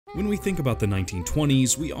When we think about the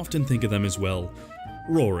 1920s, we often think of them as, well,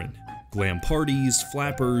 roarin'. Glam parties,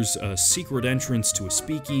 flappers, a secret entrance to a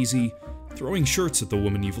speakeasy, throwing shirts at the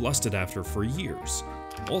woman you've lusted after for years,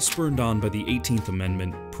 all spurned on by the 18th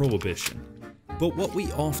Amendment, Prohibition. But what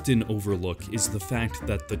we often overlook is the fact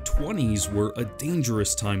that the 20s were a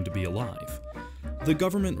dangerous time to be alive. The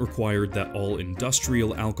government required that all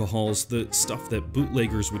industrial alcohols, the stuff that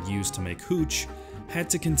bootleggers would use to make hooch, had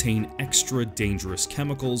to contain extra dangerous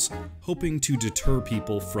chemicals, hoping to deter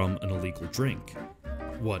people from an illegal drink.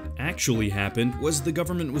 What actually happened was the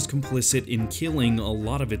government was complicit in killing a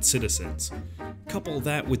lot of its citizens. Couple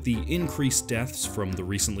that with the increased deaths from the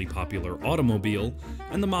recently popular automobile,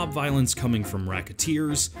 and the mob violence coming from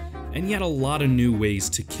racketeers, and yet a lot of new ways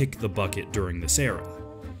to kick the bucket during this era.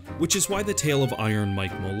 Which is why the tale of Iron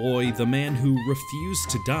Mike Malloy, the man who refused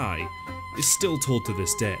to die, is still told to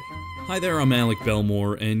this day. Hi there, I'm Alec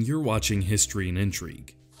Belmore, and you're watching History and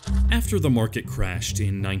Intrigue. After the market crashed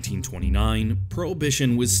in 1929,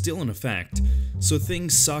 Prohibition was still in effect, so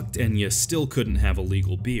things sucked and you still couldn't have a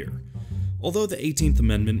legal beer. Although the 18th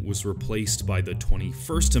Amendment was replaced by the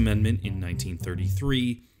 21st Amendment in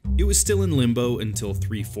 1933, it was still in limbo until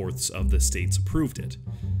 3/4 of the states approved it.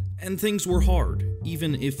 And things were hard,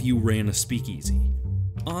 even if you ran a speakeasy.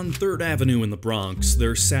 On 3rd Avenue in the Bronx,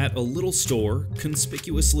 there sat a little store,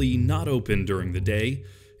 conspicuously not open during the day,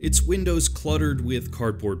 its windows cluttered with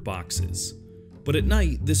cardboard boxes. But at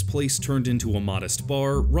night, this place turned into a modest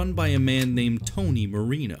bar run by a man named Tony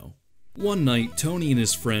Marino. One night, Tony and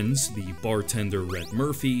his friends, the bartender Red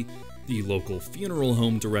Murphy, the local funeral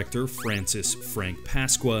home director Francis Frank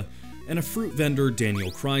Pasqua, and a fruit vendor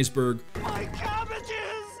Daniel Kreisberg,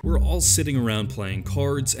 were all sitting around playing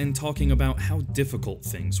cards and talking about how difficult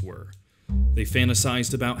things were. They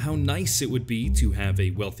fantasized about how nice it would be to have a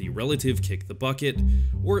wealthy relative kick the bucket,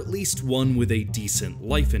 or at least one with a decent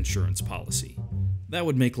life insurance policy. That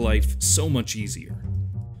would make life so much easier.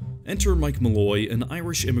 Enter Mike Malloy, an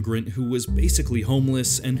Irish immigrant who was basically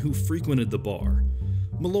homeless and who frequented the bar.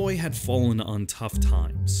 Malloy had fallen on tough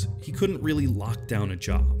times. He couldn't really lock down a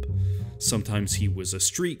job. Sometimes he was a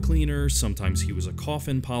street cleaner, sometimes he was a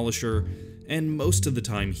coffin polisher, and most of the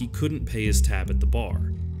time he couldn't pay his tab at the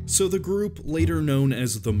bar. So the group, later known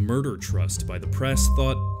as the Murder Trust by the press,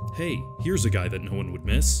 thought, hey, here's a guy that no one would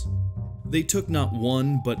miss. They took not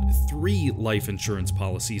one, but 3 life insurance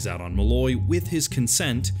policies out on Malloy with his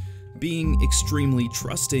consent, being extremely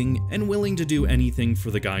trusting and willing to do anything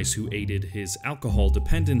for the guys who aided his alcohol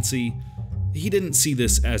dependency. He didn't see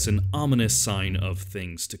this as an ominous sign of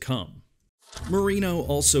things to come. Marino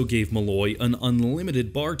also gave Malloy an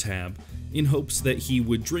unlimited bar tab in hopes that he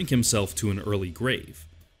would drink himself to an early grave.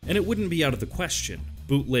 And it wouldn't be out of the question.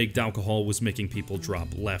 Bootlegged alcohol was making people drop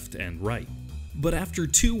left and right. But after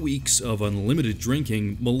 2 weeks of unlimited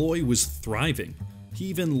drinking, Malloy was thriving. He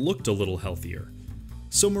even looked a little healthier.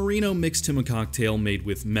 So Marino mixed him a cocktail made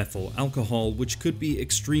with methyl alcohol, which could be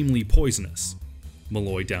extremely poisonous.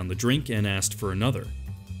 Malloy downed the drink and asked for another.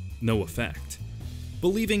 No effect.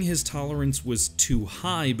 Believing his tolerance was too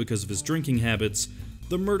high because of his drinking habits,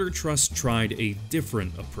 the Murder Trust tried a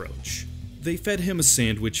different approach. They fed him a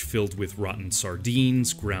sandwich filled with rotten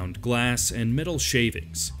sardines, ground glass, and metal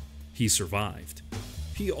shavings. He survived.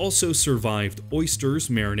 He also survived oysters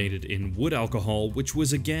marinated in wood alcohol, which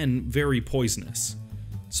was again very poisonous.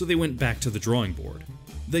 So they went back to the drawing board.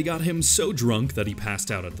 They got him so drunk that he passed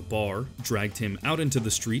out at the bar, dragged him out into the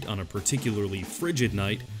street on a particularly frigid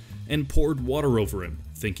night, and poured water over him,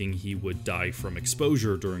 thinking he would die from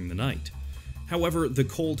exposure during the night. However, the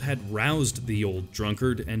cold had roused the old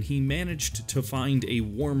drunkard, and he managed to find a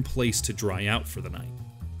warm place to dry out for the night.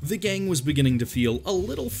 The gang was beginning to feel a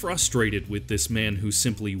little frustrated with this man who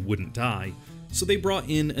simply wouldn't die, so they brought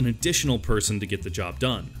in an additional person to get the job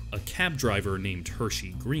done, a cab driver named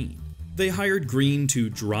Hershey Green. They hired Green to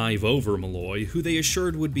drive over Malloy, who they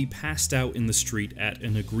assured would be passed out in the street at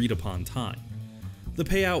an agreed-upon time. The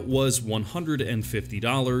payout was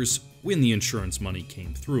 $150, when the insurance money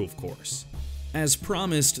came through, of course. As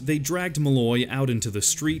promised, they dragged Malloy out into the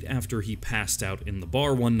street after he passed out in the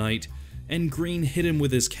bar one night, and Green hit him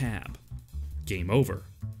with his cab. Game over.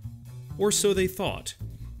 Or so they thought.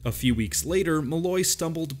 A few weeks later, Malloy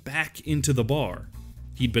stumbled back into the bar.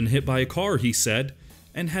 He'd been hit by a car, he said,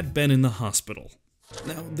 and had been in the hospital.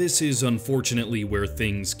 Now, this is unfortunately where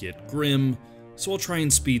things get grim, so I'll try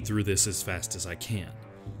and speed through this as fast as I can.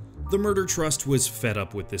 The Murder Trust was fed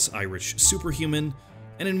up with this Irish superhuman,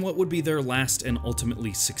 and in what would be their last and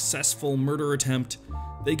ultimately successful murder attempt,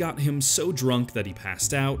 they got him so drunk that he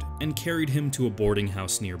passed out and carried him to a boarding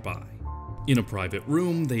house nearby. In a private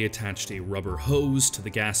room, they attached a rubber hose to the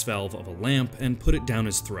gas valve of a lamp and put it down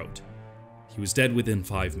his throat. He was dead within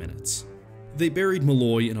 5 minutes. They buried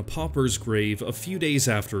Malloy in a pauper's grave a few days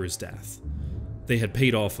after his death. They had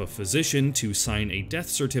paid off a physician to sign a death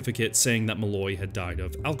certificate saying that Malloy had died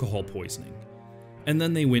of alcohol poisoning, and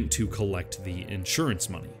then they went to collect the insurance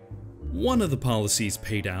money. One of the policies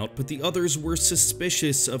paid out, but the others were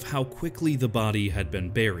suspicious of how quickly the body had been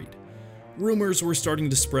buried. Rumors were starting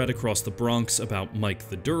to spread across the Bronx about Mike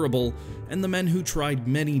the Durable and the men who tried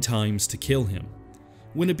many times to kill him.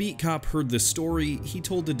 When a beat cop heard this story, he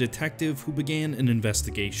told a detective who began an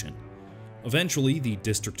investigation. Eventually, the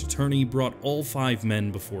district attorney brought all 5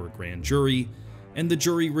 men before a grand jury, and the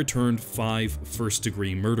jury returned 5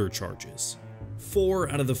 first-degree murder charges. 4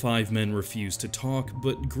 out of the 5 men refused to talk,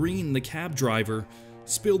 but Green, the cab driver,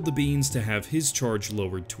 spilled the beans to have his charge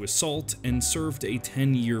lowered to assault and served a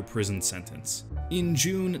 10-year prison sentence. In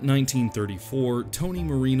June 1934, Tony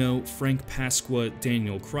Marino, Frank Pasqua,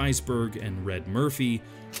 Daniel Kreisberg, and Red Murphy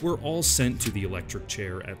were all sent to the electric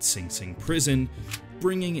chair at Sing Sing Prison,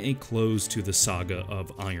 bringing a close to the saga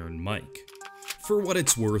of Iron Mike. For what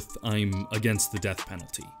it's worth, I'm against the death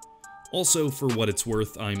penalty. Also, for what it's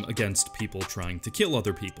worth, I'm against people trying to kill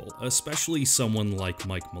other people, especially someone like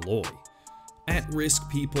Mike Malloy. At-risk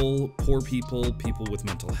people, poor people, people with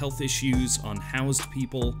mental health issues, unhoused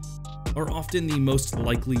people, are often the most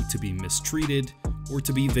likely to be mistreated or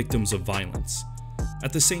to be victims of violence.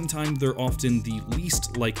 At the same time, they're often the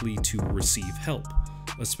least likely to receive help,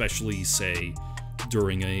 especially, say,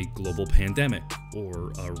 during a global pandemic,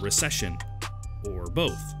 or a recession, or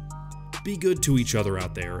both. Be good to each other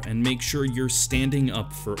out there, and make sure you're standing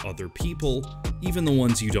up for other people, even the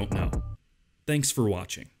ones you don't know. Thanks for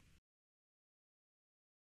watching.